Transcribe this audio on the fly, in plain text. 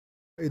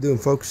How you doing,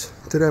 folks?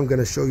 Today I'm going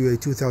to show you a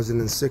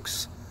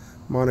 2006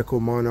 Monaco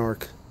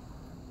Monarch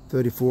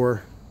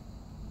 34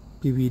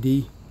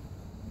 PVD.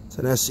 It's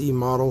an SE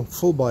model,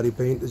 full body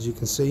paint, as you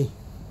can see.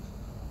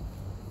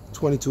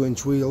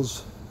 22-inch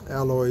wheels,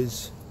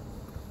 alloys,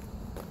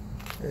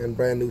 and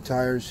brand new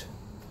tires.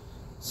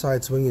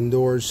 Side swinging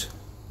doors.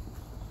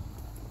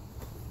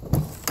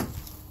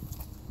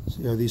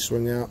 See how these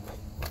swing out.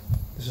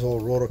 This is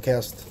all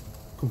rotocast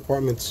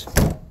compartments.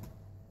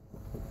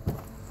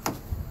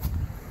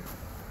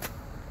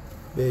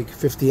 Big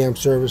 50 amp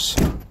service.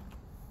 Let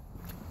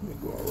me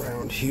go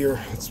around here.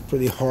 It's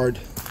pretty hard.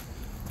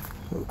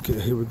 Okay,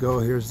 here we go.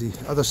 Here's the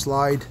other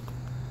slide.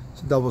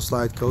 It's a double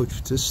slide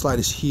coach. This slide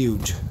is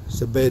huge. It's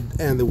the bed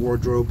and the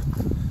wardrobe.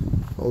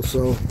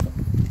 Also,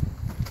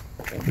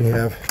 we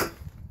have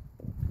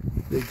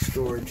big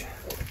storage.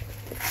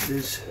 It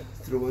is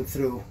through and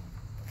through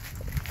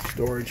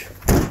storage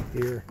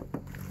here.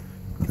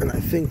 And I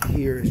think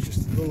here is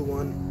just a little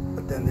one,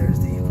 but then there's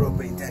the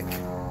propane tank.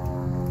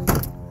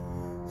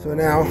 So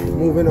now,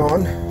 moving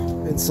on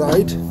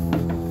inside.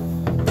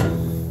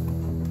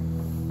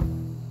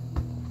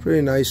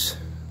 Pretty nice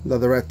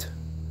leatherette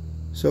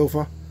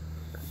sofa.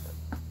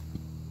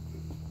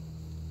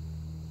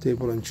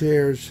 Table and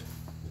chairs.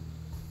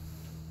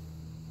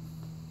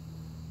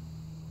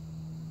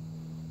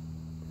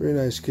 Very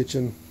nice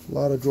kitchen. A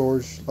lot of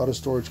drawers, a lot of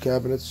storage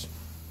cabinets.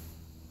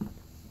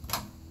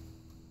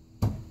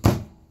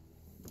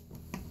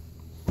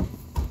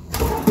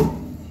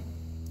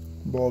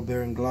 Ball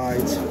bearing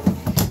glides.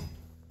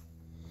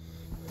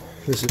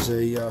 This is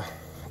a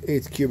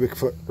 8 cubic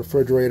foot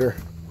refrigerator.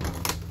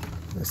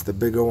 That's the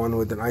bigger one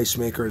with an ice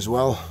maker as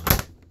well.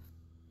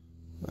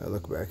 I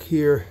look back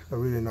here, a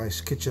really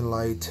nice kitchen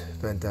light,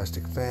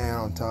 fantastic fan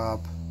on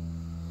top.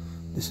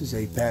 This is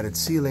a padded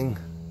ceiling.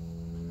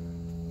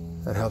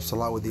 That helps a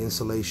lot with the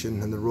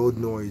insulation and the road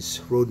noise.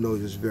 Road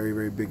noise is very,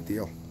 very big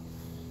deal.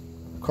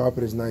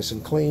 Carpet is nice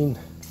and clean.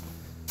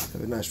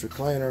 Have a nice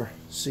recliner.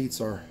 Seats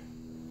are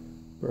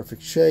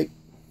perfect shape.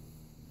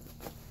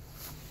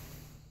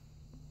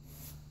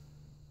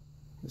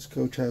 This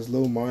coach has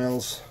low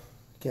miles.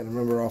 Can't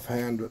remember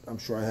offhand, but I'm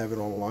sure I have it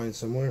online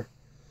somewhere.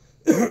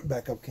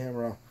 Backup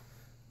camera,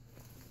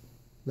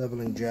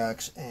 leveling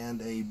jacks,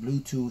 and a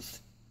Bluetooth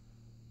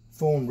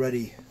phone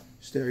ready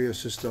stereo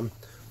system.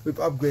 We've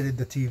upgraded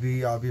the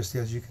TV, obviously,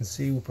 as you can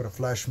see. We put a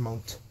flash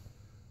mount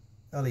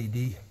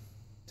LED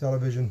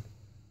television,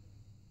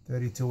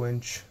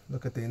 32-inch.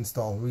 Look at the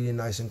install, really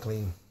nice and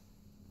clean.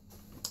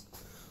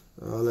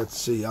 Let's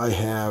see, I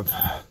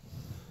have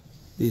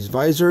these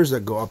visors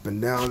that go up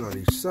and down on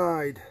each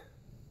side.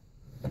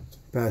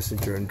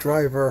 Passenger and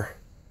driver.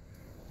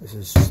 This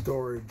is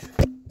storage.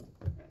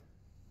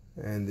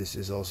 And this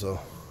is also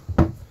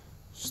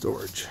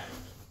storage.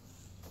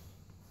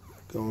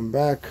 Going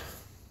back.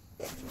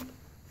 Let's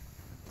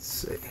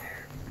see.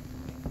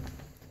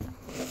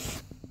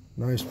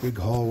 Nice big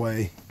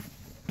hallway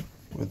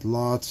with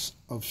lots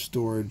of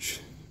storage.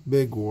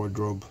 Big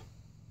wardrobe.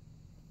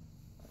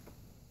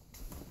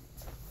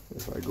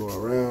 If I go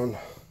around,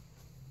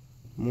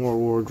 more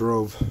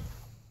wardrobe.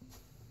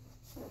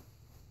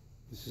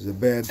 This is a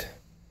bed,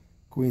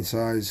 queen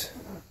size,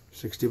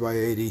 60 by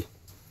 80.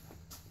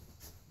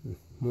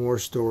 More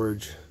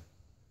storage.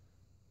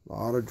 A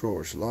lot of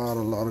drawers, a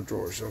lot of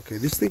drawers. Okay,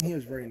 this thing here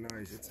is very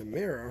nice. It's a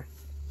mirror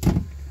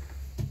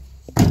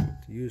to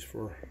use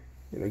for,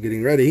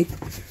 getting ready,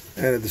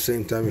 and at the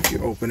same time, if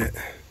you open it,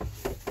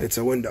 it's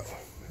a window.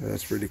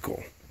 That's pretty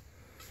cool.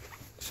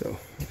 So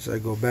as I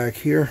go back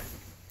here,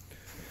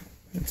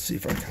 let's see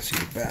if I can see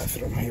the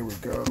bathroom. Here we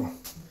go.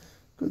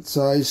 Good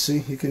size. See,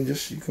 you can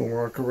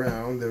walk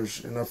around.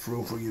 There's enough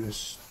room for you to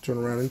turn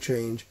around and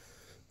change.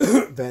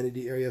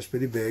 Vanity area is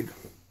pretty big.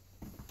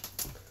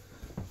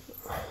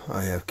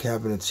 I have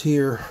cabinets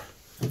here,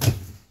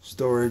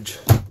 storage,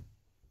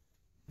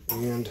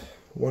 and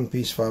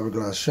one-piece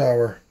fiberglass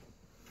shower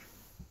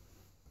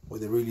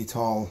with a really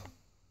tall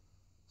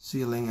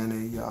ceiling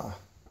and a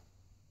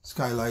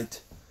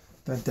skylight.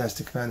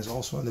 Fantastic fan is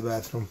also in the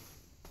bathroom.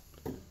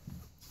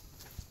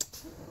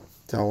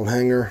 Towel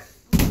hanger.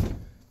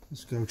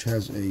 This coach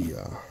has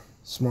a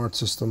smart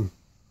system.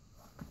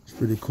 It's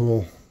pretty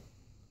cool.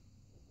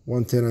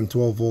 110 and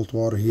 12 volt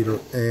water heater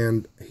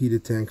and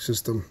heated tank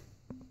system.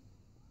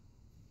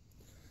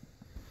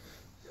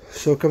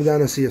 So come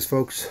down and see us,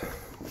 folks.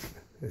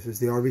 This is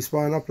the RV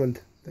Spa in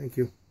Upland. Thank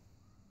you.